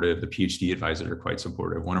supportive. The PhD advisors are quite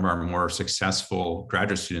supportive. One of our more successful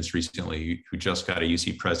graduate students recently, who just got a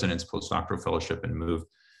UC President's postdoctoral fellowship and moved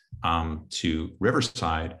to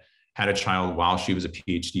Riverside, had a child while she was a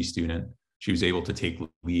PhD student. She was able to take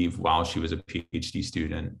leave while she was a PhD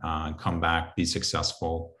student, come back, be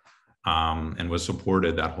successful, and was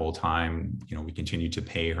supported that whole time. You know, we continued to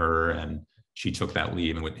pay her, and she took that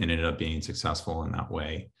leave and ended up being successful in that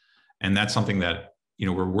way. And that's something that, you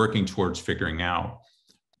know, we're working towards figuring out.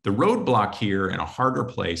 The roadblock here in a harder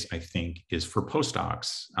place, I think, is for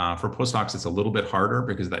postdocs. For postdocs, it's a little bit harder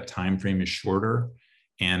because that time frame is shorter.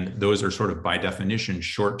 And those are sort of by definition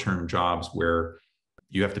short-term jobs where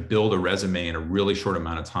you have to build a resume in a really short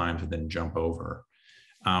amount of time to then jump over.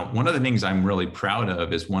 One of the things I'm really proud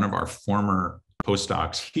of is one of our former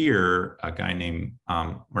postdocs here, a guy named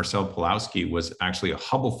Marcel Pulowski, was actually a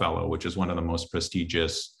Hubble Fellow, which is one of the most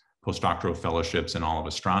prestigious postdoctoral fellowships in all of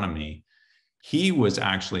astronomy. He was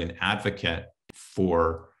actually an advocate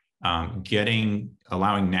for allowing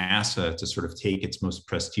NASA to sort of take its most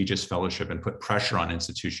prestigious fellowship and put pressure on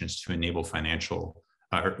institutions to enable financial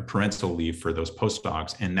parental leave for those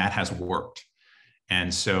postdocs, and that has worked.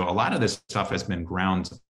 And so a lot of this stuff has been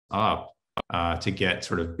ground up to get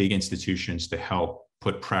sort of big institutions to help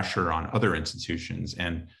put pressure on other institutions.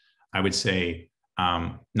 And I would say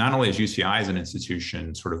not only is UCI as an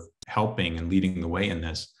institution sort of helping and leading the way in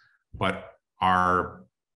this, but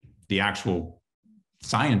the actual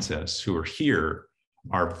scientists who are here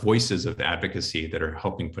are voices of advocacy that are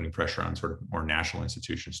helping putting pressure on sort of more national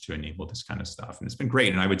institutions to enable this kind of stuff. And it's been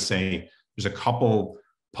great. And I would say there's a couple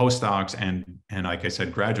postdocs and like I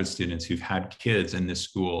said, graduate students who've had kids in this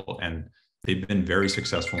school, and they've been very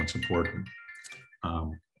successful in supporting.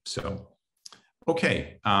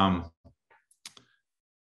 Okay.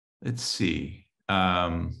 Let's see.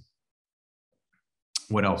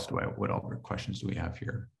 What other questions do we have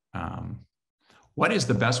here? What is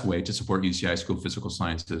the best way to support UCI School of Physical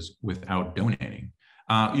Sciences without donating?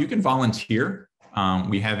 You can volunteer.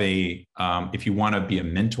 We have if you want to be a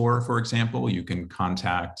mentor, for example, you can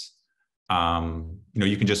contact,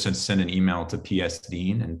 you can just send an email to PS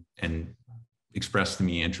Dean and express to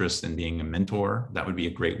me interest in being a mentor. That would be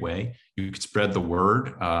a great way. You could spread the word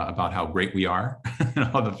about how great we are and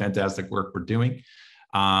all the fantastic work we're doing.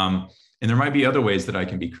 And there might be other ways that I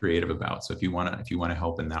can be creative about. So if you want to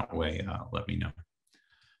help in that way, let me know.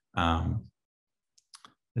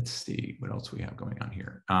 Let's see what else we have going on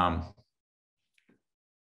here.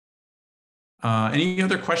 Any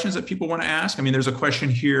other questions that people want to ask? I mean, there's a question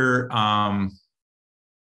here.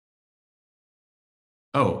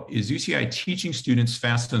 Is UCI teaching students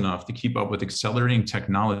fast enough to keep up with accelerating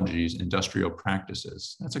technologies, industrial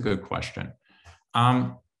practices? That's a good question.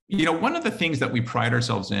 One of the things that we pride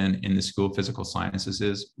ourselves in the School of Physical Sciences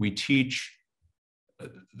is we teach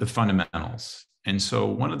the fundamentals. And so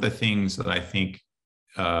one of the things that I think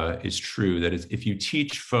is true, that is, if you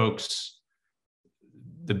teach folks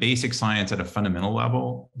the basic science at a fundamental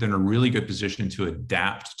level, they're in a really good position to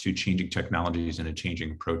adapt to changing technologies and to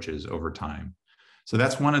changing approaches over time. So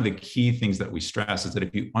that's one of the key things that we stress, is that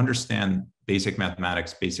if you understand basic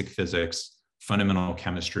mathematics, basic physics, fundamental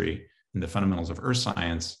chemistry, and the fundamentals of earth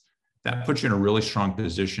science, that puts you in a really strong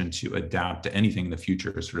position to adapt to anything in the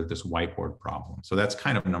future, sort of this whiteboard problem. So that's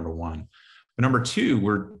kind of number one. But number two,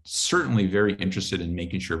 we're certainly very interested in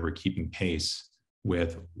making sure we're keeping pace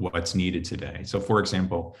with what's needed today. So for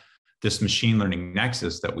example, this machine learning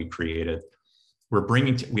nexus that we created,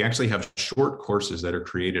 we actually have short courses that are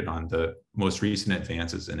created on the most recent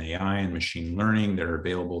advances in AI and machine learning that are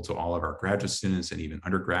available to all of our graduate students and even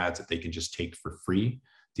undergrads that they can just take for free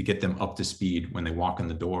to get them up to speed when they walk in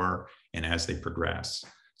the door and as they progress.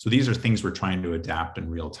 So these are things we're trying to adapt in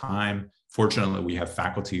real time. Fortunately, we have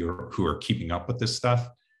faculty who are keeping up with this stuff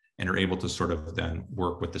and are able to sort of then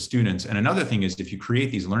work with the students. And another thing is, if you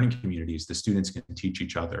create these learning communities, the students can teach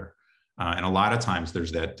each other. And a lot of times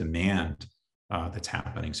there's that demand that's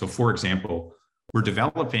happening. So for example, we're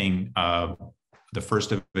developing the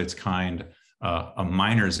first of its kind, a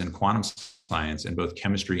minors in quantum science in both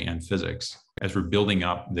chemistry and physics as we're building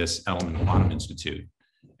up this Element Quantum Institute.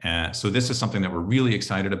 So this is something that we're really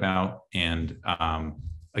excited about. And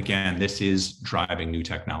again, this is driving new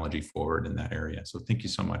technology forward in that area. So thank you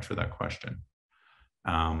so much for that question.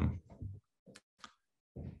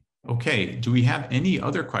 Okay, do we have any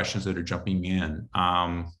other questions that are jumping in?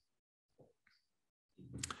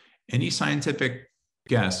 Any scientific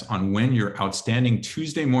guess on when your outstanding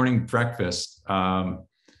Tuesday morning breakfast School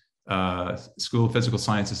of Physical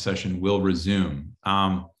Sciences session will resume?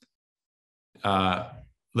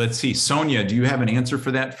 Let's see, Sonia, do you have an answer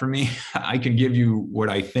for that for me? I can give you what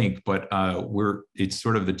I think, but it's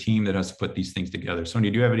sort of the team that has to put these things together. Sonia,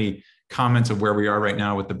 do you have any comments of where we are right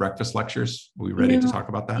now with the breakfast lectures? Are we ready to talk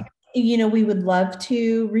about that? We would love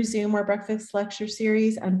to resume our breakfast lecture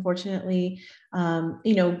series. Unfortunately,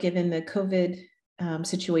 given the COVID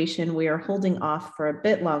situation, we are holding off for a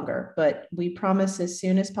bit longer, but we promise as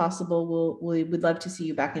soon as possible, we would love to see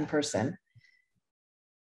you back in person.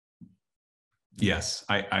 Yes,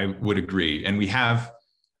 I would agree. And we have,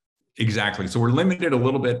 exactly. So we're limited a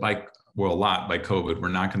little bit a lot by COVID. We're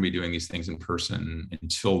not going to be doing these things in person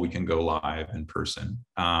until we can go live in person.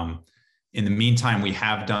 In the meantime, we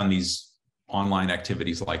have done these online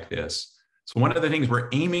activities like this. So one of the things we're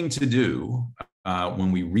aiming to do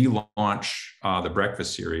when we relaunch the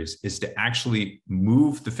breakfast series is to actually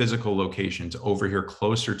move the physical locations over here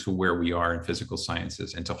closer to where we are in physical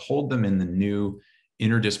sciences and to hold them in the new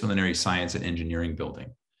interdisciplinary science and engineering building,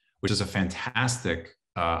 which is a fantastic,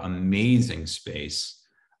 amazing space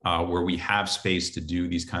where we have space to do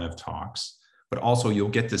these kind of talks. But also you'll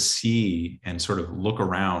get to see and sort of look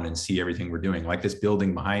around and see everything we're doing. Like this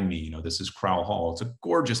building behind me, this is Crowell Hall. It's a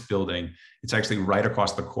gorgeous building. It's actually right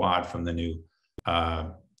across the quad from the new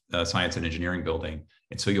science and engineering building.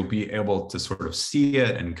 And so you'll be able to sort of see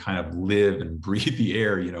it and kind of live and breathe the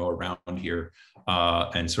air, around here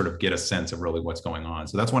and sort of get a sense of really what's going on.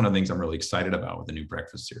 So that's one of the things I'm really excited about with the new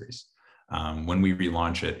breakfast series. When we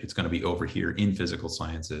relaunch it, it's going to be over here in physical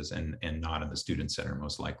sciences and not in the student center,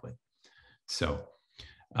 most likely. So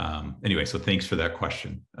anyway, so thanks for that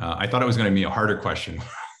question. I thought it was going to be a harder question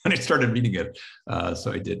when I started reading it.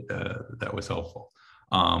 So I did, that was helpful.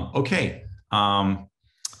 Okay.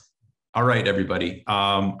 All right, everybody.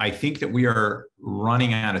 I think that we are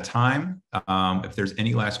running out of time. If there's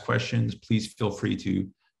any last questions, please feel free to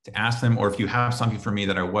ask them. Or if you have something for me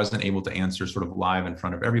that I wasn't able to answer sort of live in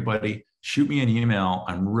front of everybody, shoot me an email.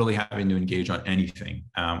 I'm really happy to engage on anything.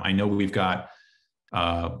 I know we've got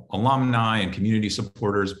alumni and community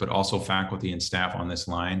supporters, but also faculty and staff on this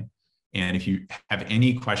line. And if you have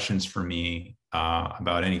any questions for me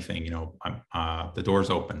about anything, the door's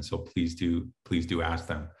open. So please do ask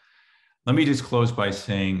them. Let me just close by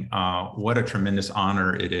saying what a tremendous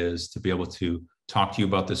honor it is to be able to talk to you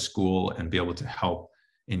about this school and be able to help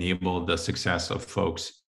enable the success of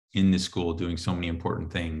folks in this school doing so many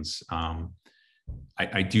important things.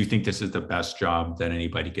 I do think this is the best job that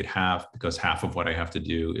anybody could have, because half of what I have to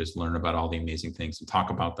do is learn about all the amazing things and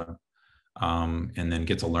talk about them, and then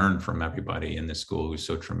get to learn from everybody in this school who's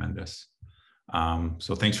so tremendous.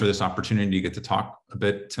 So thanks for this opportunity to get to talk a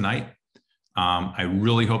bit tonight. I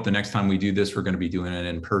really hope the next time we do this, we're going to be doing it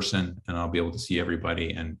in person and I'll be able to see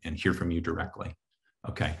everybody and hear from you directly.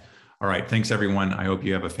 Okay. All right. Thanks, everyone. I hope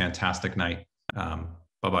you have a fantastic night.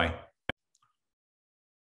 Bye-bye.